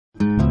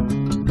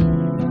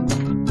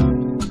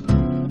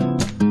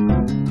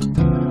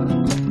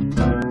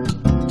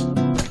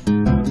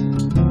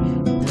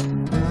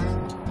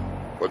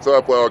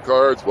up, Wild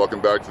Cards?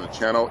 Welcome back to the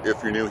channel.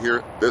 If you're new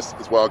here, this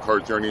is Wild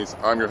Card Journeys.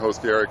 I'm your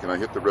host, Eric, and I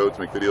hit the road to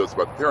make videos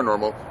about the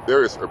paranormal,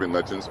 various urban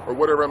legends, or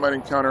whatever I might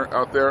encounter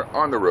out there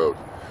on the road.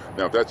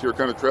 Now, if that's your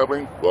kind of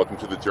traveling, welcome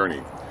to the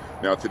journey.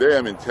 Now, today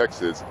I'm in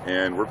Texas,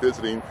 and we're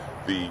visiting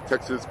the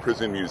Texas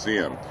Prison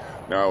Museum.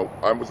 Now,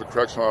 I was a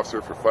correctional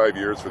officer for 5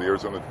 years for the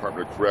Arizona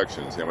Department of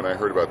Corrections, and when I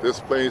heard about this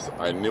place,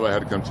 I knew I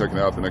had to come check it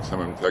out the next time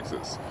I'm in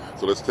Texas.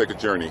 So let's take a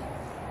journey.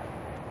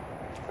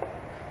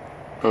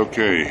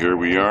 Okay, here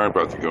we are,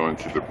 about to go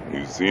into the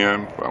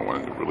museum. I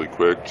wanted to really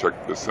quick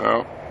check this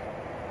out.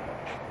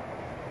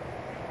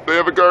 They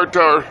have a guard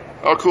tower.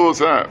 How cool is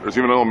that? There's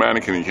even a little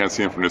mannequin. You can't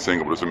see him from this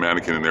angle, but there's a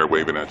mannequin in there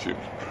waving at you.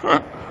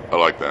 I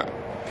like that.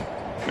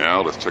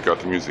 Now, let's check out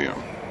the museum.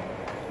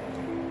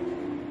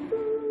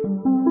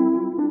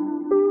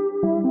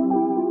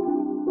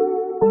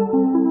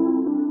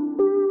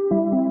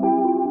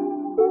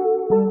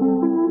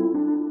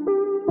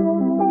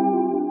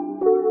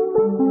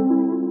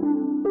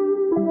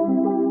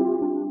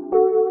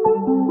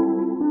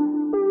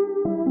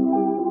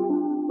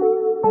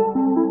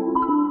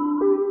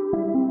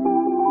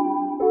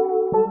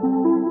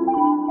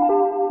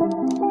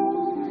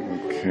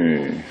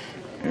 Okay,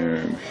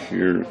 and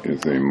here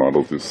is a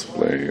model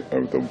display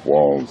of the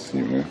Walls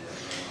unit,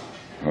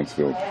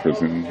 Huntsville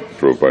prison.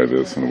 Drove by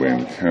this on the way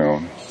into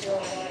town.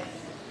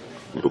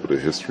 A little bit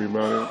of history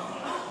about it.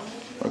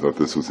 I thought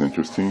this was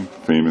interesting.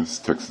 Famous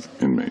Texas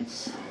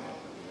inmates.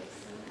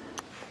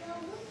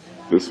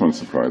 This one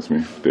surprised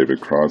me. David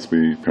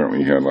Crosby. Apparently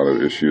he had a lot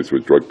of issues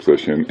with drug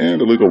possession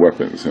and illegal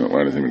weapons, and it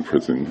landed him in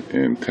prison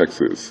in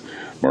Texas.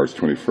 March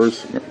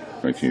 21st,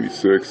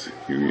 1986,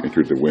 he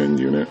entered the WIN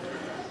unit,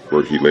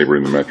 where he labored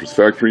in the mattress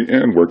factory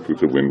and worked with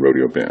the WIN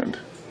Rodeo band.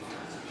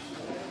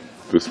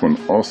 This one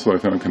also I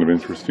found kind of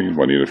interesting.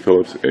 Juanita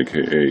Phillips,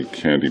 aka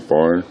Candy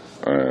Barr.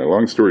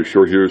 Long story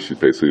short here, she's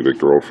basically the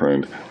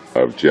girlfriend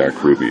of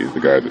Jack Ruby,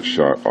 the guy that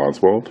shot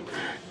Oswald.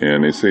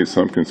 And they say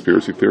some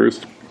conspiracy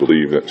theorists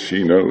believe that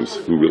she knows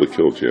who really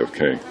killed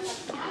JFK.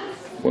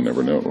 We'll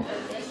never know.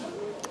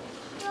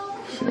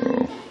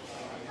 So,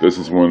 this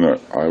is one that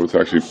I was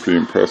actually pretty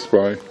impressed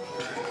by.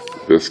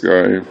 This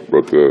guy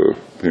wrote the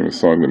famous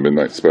song, The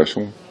Midnight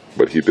Special,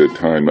 but he did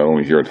time not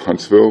only here in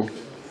Huntsville,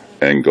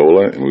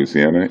 Angola in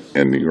Louisiana,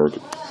 and New York,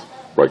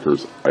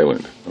 Rikers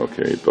Island.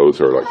 Okay,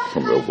 those are like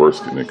some of the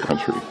worst in the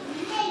country.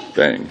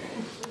 Dang.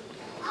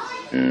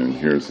 And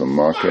here's a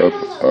mock-up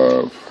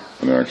of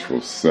an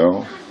actual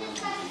cell.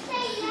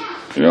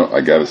 You know,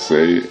 I gotta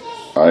say,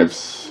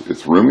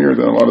 it's roomier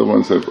than a lot of the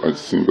ones I've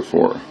seen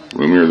before.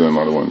 Roomier than a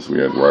lot of the ones we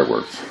had where I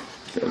worked,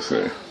 gotta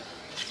say.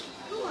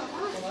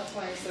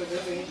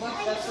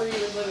 That's where you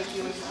would live if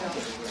you went to town.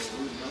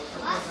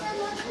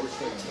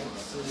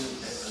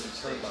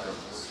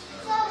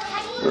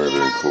 Very,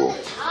 very cool.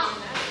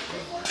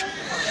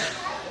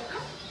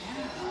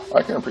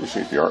 I can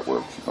appreciate the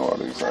artwork in a lot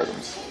of these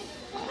items.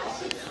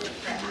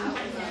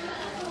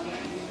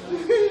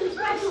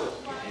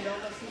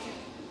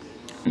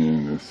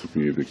 And this will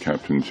be the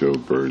Captain Joe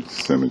Bird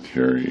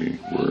Cemetery,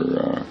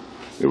 where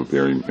they would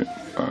bury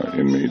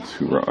inmates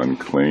who were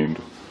unclaimed,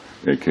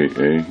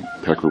 aka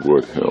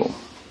Peckerwood Hill.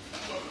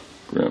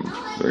 Grim,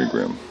 very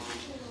grim.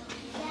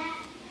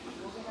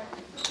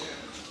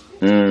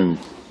 And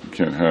you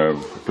can't have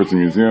a prison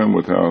museum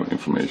without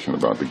information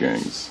about the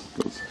gangs.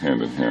 It goes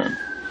hand in hand.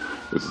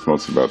 This is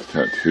mostly about the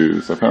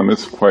tattoos. I found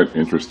this quite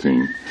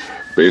interesting.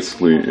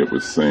 Basically, it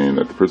was saying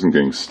that the prison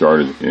gangs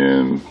started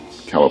in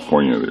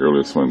California, the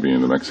earliest one being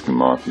the Mexican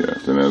Mafia.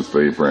 Then as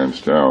they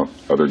branched out,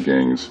 other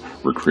gangs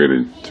were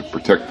created to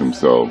protect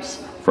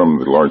themselves from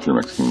the larger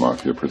Mexican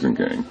Mafia prison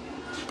gang.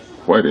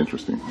 Quite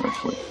interesting,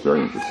 actually.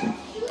 Very interesting.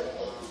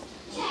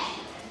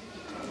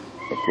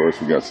 Of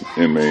course, we got some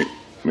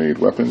inmate-made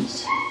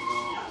weapons.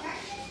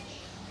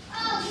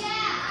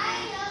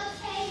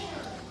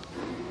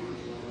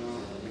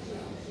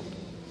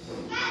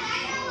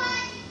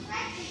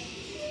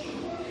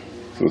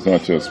 So it's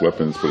not just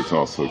weapons, but it's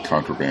also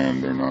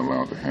contraband they're not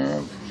allowed to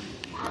have.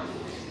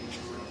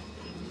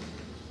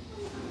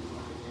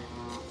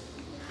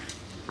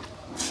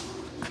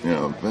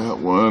 Now that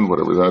one,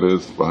 whatever that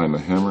is behind the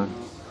hammer,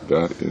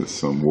 that is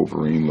some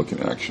Wolverine-looking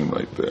action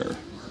right there.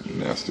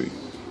 Nasty.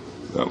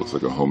 That looks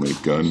like a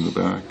homemade gun in the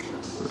back.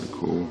 Very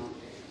cool.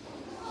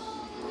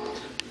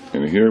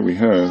 And here we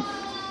have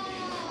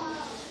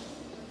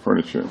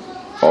furniture.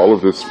 All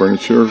of this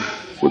furniture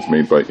was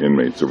made by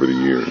inmates over the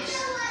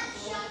years.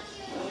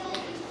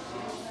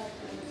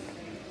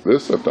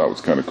 This I thought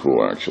was kind of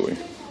cool, actually.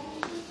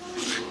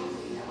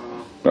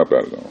 Not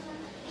bad at all.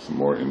 Some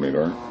more inmate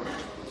art.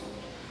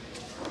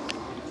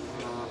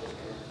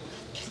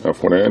 Now,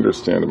 from what I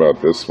understand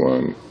about this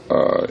one,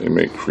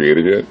 inmate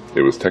created it.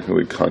 It was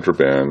technically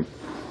contraband,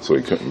 so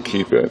he couldn't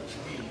keep it.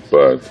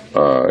 But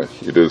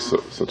he did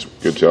such a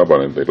good job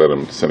on it, they let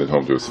him send it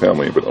home to his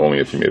family, but only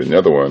if he made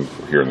another one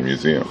here in the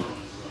museum.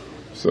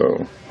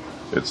 So,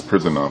 it's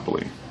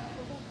Prisonopoly.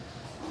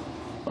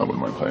 I wouldn't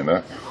mind playing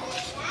that.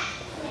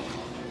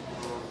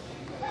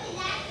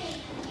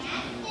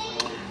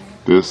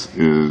 This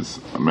is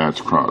a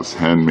match cross,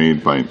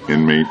 handmade by an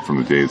inmate from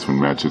the days when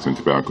matches and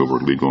tobacco were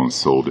legal and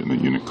sold in the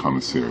unit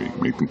commissary,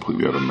 made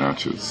completely out of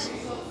matches.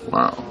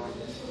 Wow.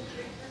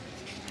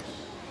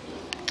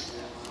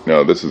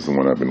 Now this is the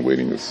one I've been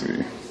waiting to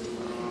see.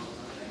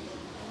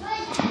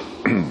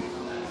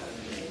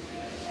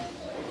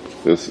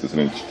 This is an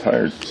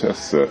entire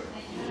chess set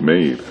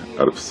made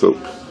out of soap.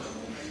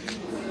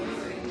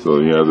 So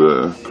you have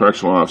the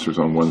correctional officers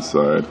on one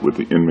side with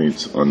the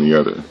inmates on the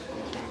other.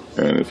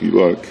 And if you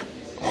look,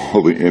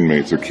 all the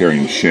inmates are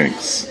carrying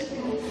shanks.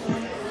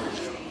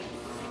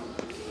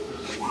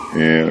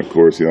 And of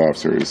course the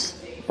officers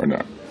are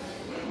not.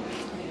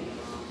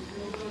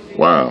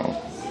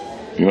 Wow.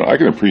 You know, I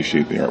can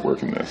appreciate the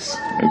artwork in this.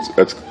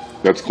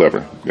 That's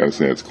clever. Gotta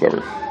say it's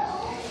clever.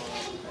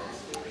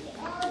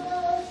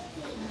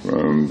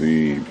 From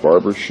the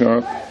barber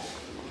shop.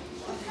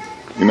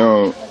 You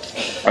know,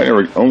 I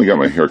only got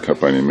my hair cut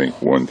by an inmate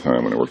one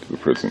time when I worked at the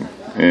prison.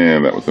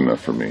 And that was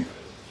enough for me.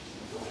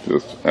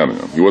 Just, I don't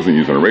know. He wasn't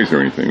using a razor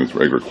or anything. It was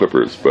regular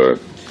clippers.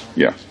 But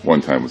yeah,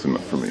 one time was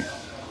enough for me.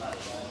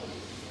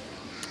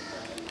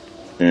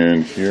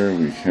 And here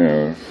we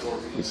have,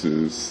 this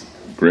is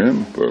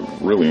grim, but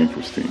really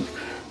interesting.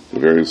 The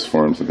various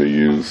forms that they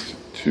used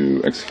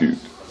to execute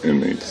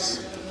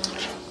inmates.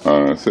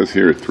 It says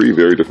here, 3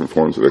 very different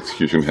forms of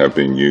execution have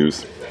been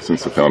used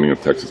since the founding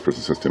of Texas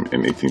prison system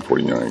in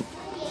 1849.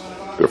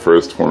 The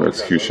first form of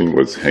execution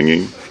was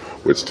hanging,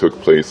 which took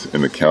place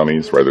in the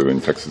counties rather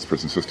than Texas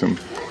prison system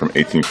from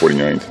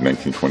 1849 to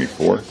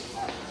 1924.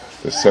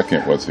 The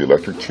second was the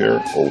electric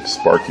chair, Old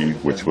Sparky,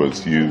 which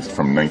was used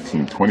from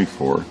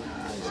 1924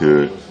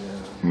 to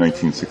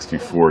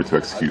 1964 to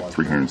execute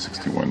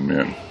 361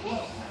 men.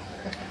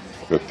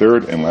 The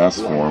third and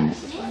last form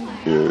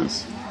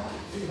is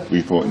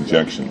lethal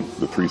injection.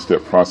 The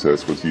 3-step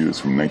process was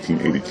used from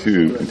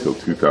 1982 until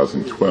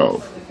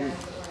 2012.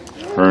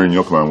 Herman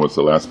Yokoman was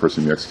the last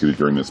person to be executed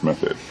during this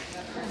method.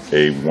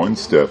 A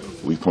 1-step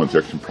lethal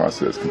injection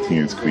process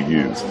continues to be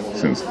used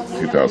since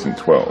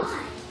 2012.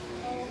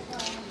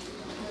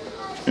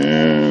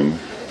 And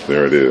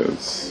there it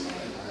is.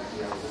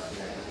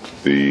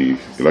 The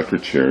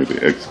electric chair they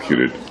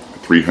executed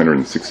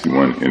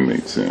 361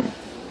 inmates in.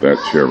 That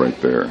chair right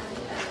there.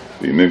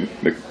 The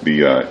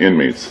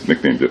inmates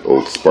nicknamed it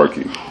Old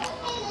Sparky.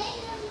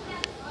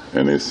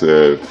 And they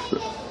said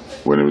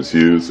when it was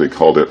used, they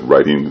called it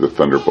riding the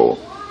thunderbolt.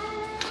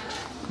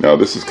 Now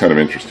this is kind of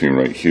interesting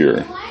right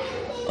here.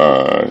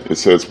 It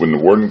says when the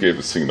warden gave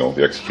the signal,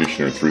 the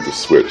executioner threw the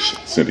switch,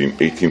 sending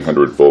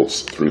 1,800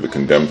 volts through the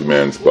condemned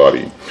man's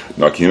body,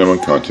 knocking him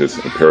unconscious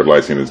and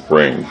paralyzing his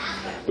brain.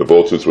 The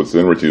voltage was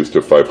then reduced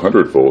to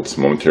 500 volts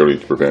momentarily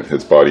to prevent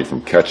his body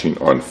from catching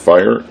on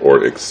fire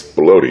or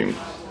exploding.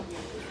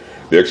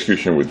 The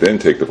executioner would then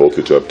take the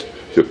voltage up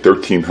to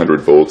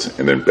 1,300 volts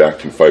and then back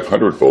to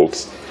 500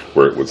 volts,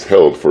 where it was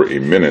held for a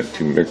minute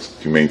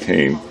to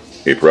maintain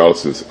a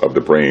paralysis of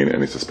the brain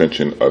and a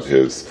suspension of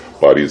his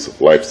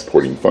body's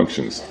life-supporting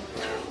functions.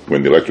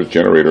 When the electric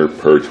generator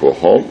purred to a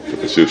halt, the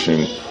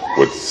physician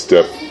would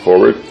step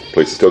forward,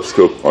 place a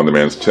stethoscope on the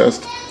man's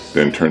chest,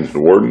 then turn to the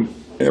warden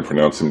and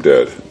pronounce him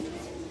dead.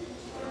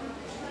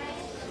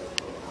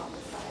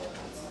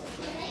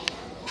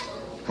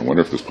 I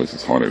wonder if this place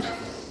is haunted.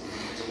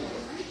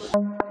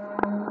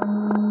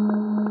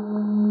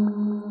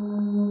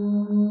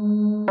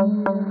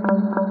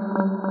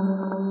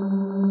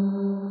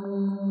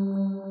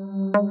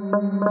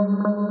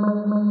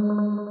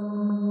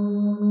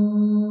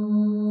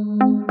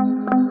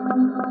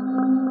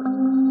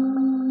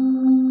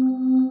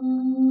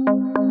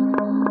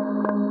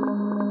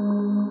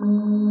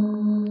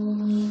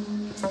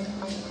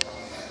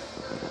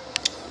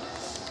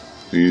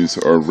 These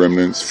are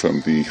remnants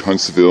from the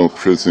Huntsville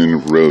prison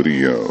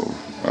rodeo.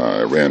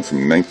 It ran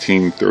from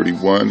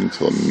 1931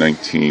 until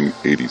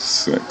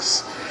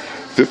 1986.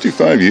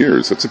 55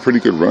 years, that's a pretty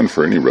good run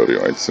for any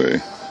rodeo, I'd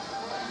say.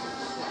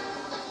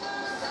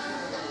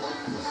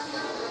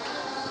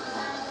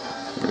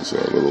 There's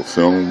a little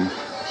film,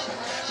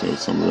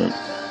 shows some of it.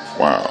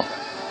 Wow.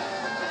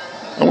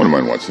 I wouldn't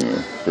mind watching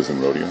a prison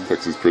rodeo.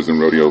 Texas prison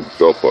rodeo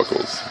belt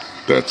buckles.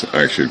 That's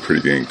actually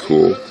pretty dang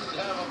cool.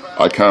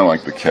 I kind of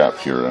like the cap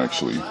here,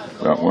 actually.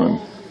 That one,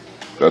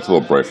 that's a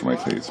little bright for my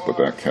taste, but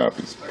that cap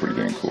is pretty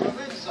dang cool.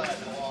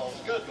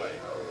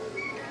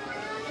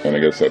 And I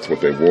guess that's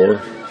what they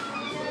wore.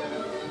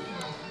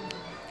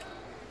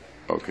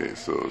 Okay,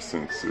 so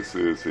since this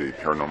is a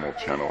paranormal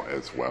channel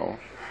as well,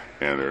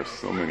 and there's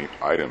so many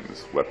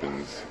items,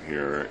 weapons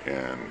here,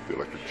 and the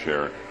electric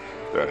chair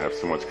that have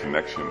so much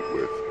connection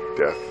with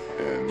death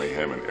and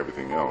mayhem and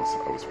everything else,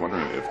 I was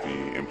wondering if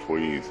the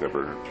employees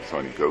ever saw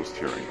any ghosts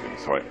here or anything.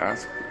 So I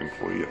asked the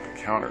employee at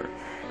the counter,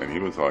 and he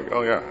was like,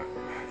 oh yeah.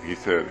 He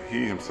said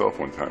he himself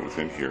one time was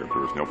in here.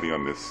 There was nobody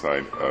on this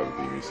side of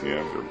the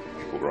museum. There were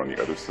people were on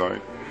the other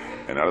side.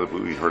 And out of the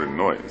blue, he heard a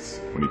noise.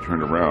 When he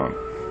turned around,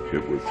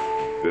 it was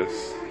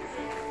this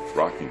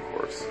rocking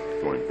horse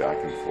going back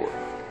and forth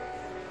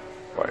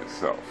by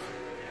itself.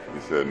 He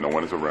said no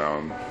one is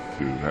around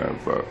to have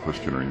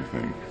pushed it or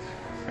anything.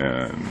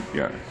 And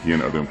yeah, he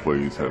and other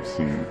employees have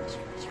seen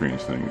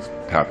strange things,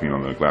 tapping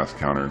on the glass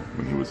counter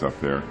when he was up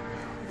there.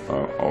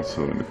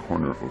 Also in the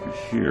corner over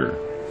here,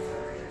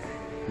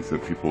 he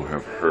said people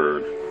have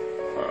heard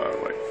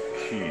like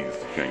keys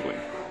jangling,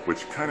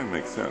 which kind of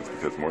makes sense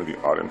because more of the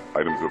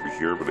items over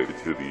here related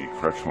to the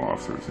correctional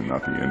officers and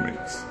not the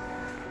inmates.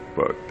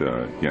 But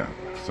yeah,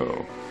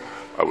 so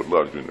I would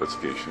love to do an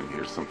investigation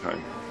here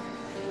sometime.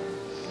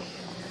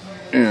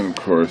 And of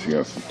course, you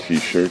got some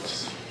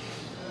t-shirts.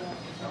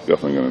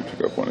 Definitely going to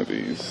pick up one of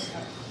these.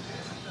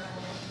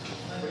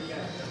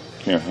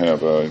 Can't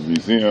have a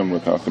museum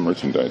without the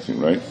merchandising,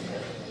 right?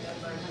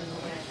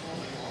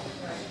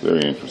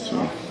 Very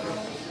interesting.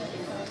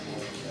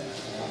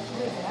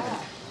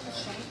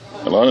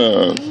 A lot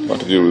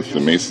to do with the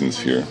Masons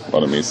here. A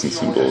lot of Mason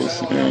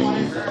symbols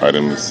and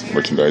items,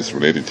 merchandise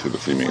related to the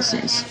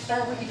Freemasons.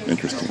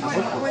 Interesting.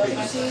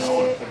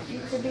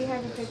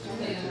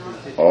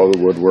 All the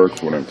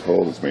woodwork, what I'm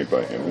told, is made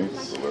by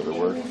inmates. The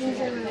leatherwork. I'm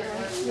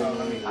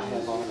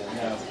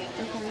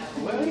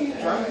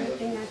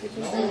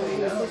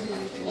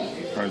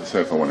trying to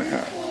decide if I want a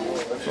hat. I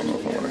don't know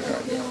if I want a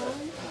hat yet.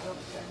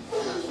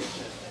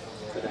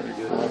 Very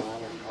cool.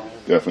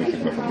 Definitely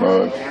picking up a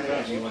mug.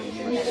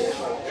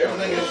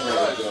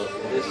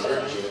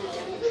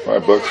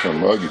 $5 for a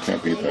mug, you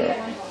can't beat that.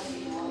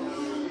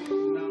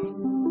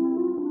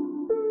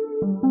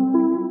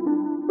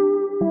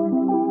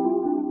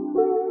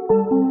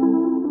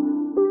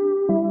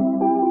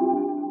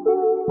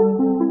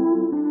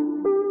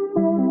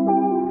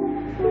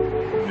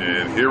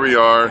 And here we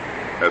are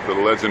at the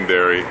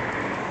legendary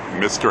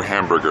Mr.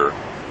 Hamburger,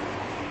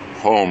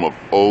 home of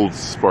Old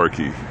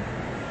Sparky.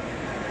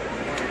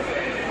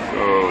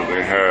 So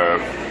they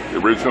have the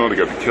original, they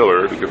got the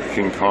killer, they got the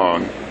King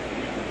Kong,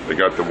 they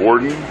got the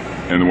warden,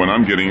 and the one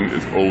I'm getting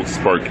is Old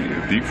Sparky,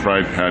 a deep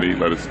fried patty,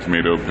 lettuce,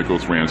 tomato,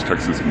 pickles, ranch,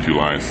 Texas, and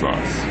July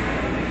sauce.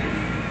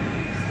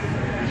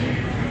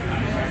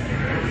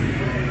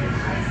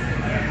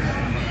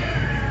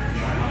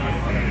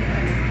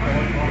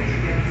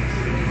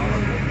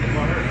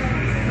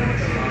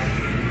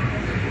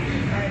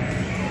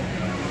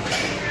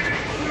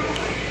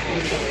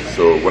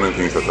 So one of the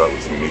things I thought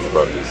was unique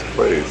about this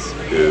place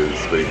is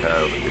they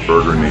have a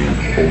burger named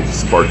Old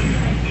Sparky,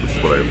 which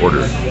is what I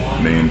ordered,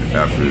 named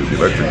after the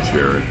electric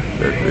chair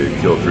that they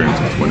killed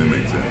 361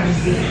 inmates in.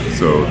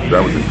 So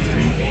that was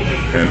interesting.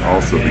 And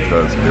also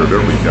because they're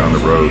literally down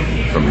the road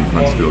from the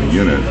Huntsville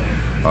unit,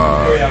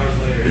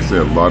 they say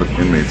a lot of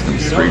inmates come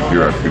straight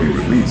here after getting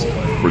released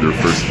for their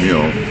first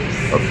meal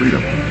of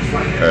freedom,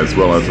 as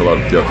well as a lot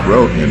of death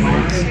row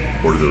inmates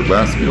order their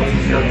last meal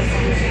from here.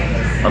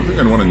 I'm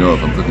thinking I want to know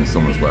if I'm cooking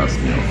someone's last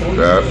meal.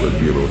 That would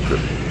be a little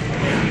tricky.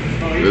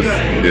 This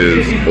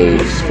is Old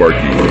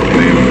Sparky,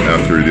 named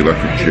after the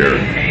electric chair.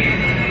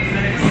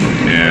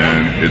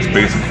 And it's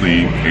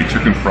basically a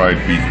chicken fried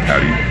beef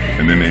patty,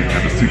 and then they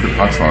have a secret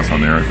hot sauce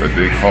on there that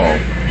they call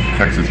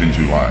Texas in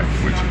July,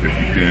 which if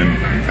you've been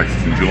in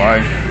Texas in July,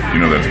 you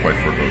know that's quite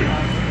foreboding.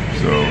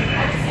 So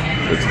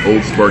it's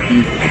Old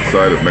Sparky with a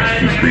side of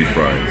Mexican street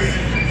fries.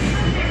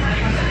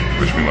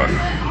 Wish me luck.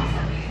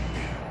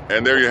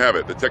 And there you have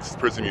it, the Texas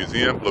Prison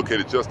Museum,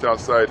 located just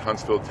outside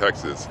Huntsville,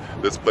 Texas.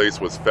 This place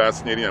was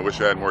fascinating. I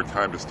wish I had more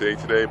time to stay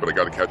today, but I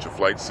got to catch a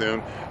flight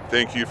soon.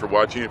 Thank you for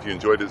watching. If you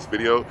enjoyed this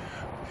video,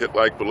 hit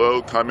like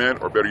below,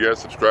 comment, or better yet,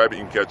 subscribe. You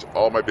can catch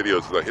all my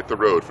videos as I hit the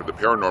road for the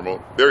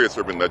paranormal, various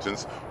urban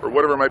legends, or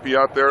whatever might be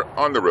out there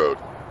on the road.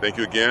 Thank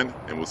you again,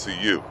 and we'll see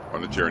you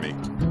on the journey.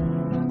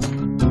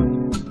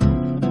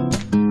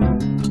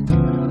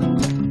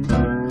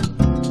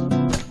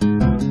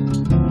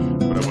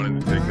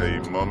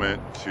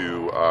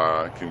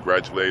 To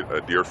congratulate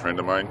a dear friend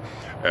of mine.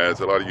 As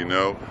a lot of you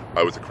know,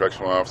 I was a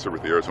correctional officer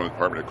with the Arizona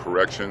Department of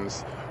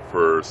Corrections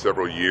for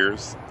several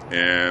years,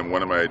 and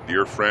one of my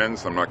dear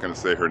friends, I'm not going to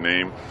say her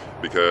name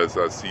because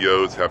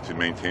COs have to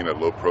maintain a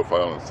low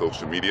profile on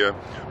social media,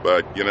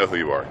 but you know who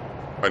you are.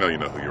 I know you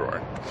know who you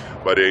are.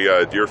 But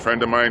a dear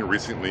friend of mine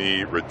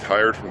recently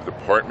retired from the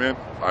department.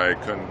 I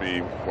couldn't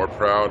be more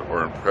proud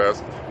or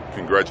impressed.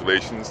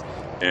 Congratulations.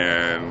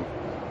 And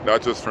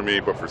not just for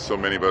me, but for so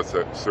many of us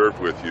that served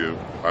with you,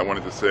 I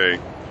wanted to say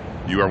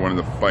you are one of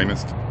the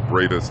finest,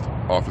 bravest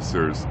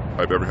officers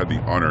I've ever had the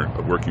honor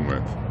of working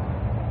with.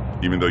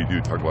 Even though you do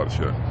talk a lot of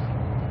shit.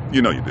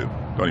 You know you do.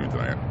 Don't even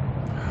deny it.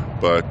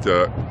 But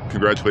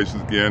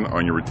congratulations again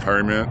on your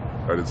retirement.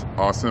 That is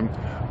awesome.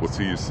 We'll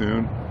see you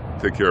soon.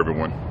 Take care,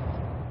 everyone.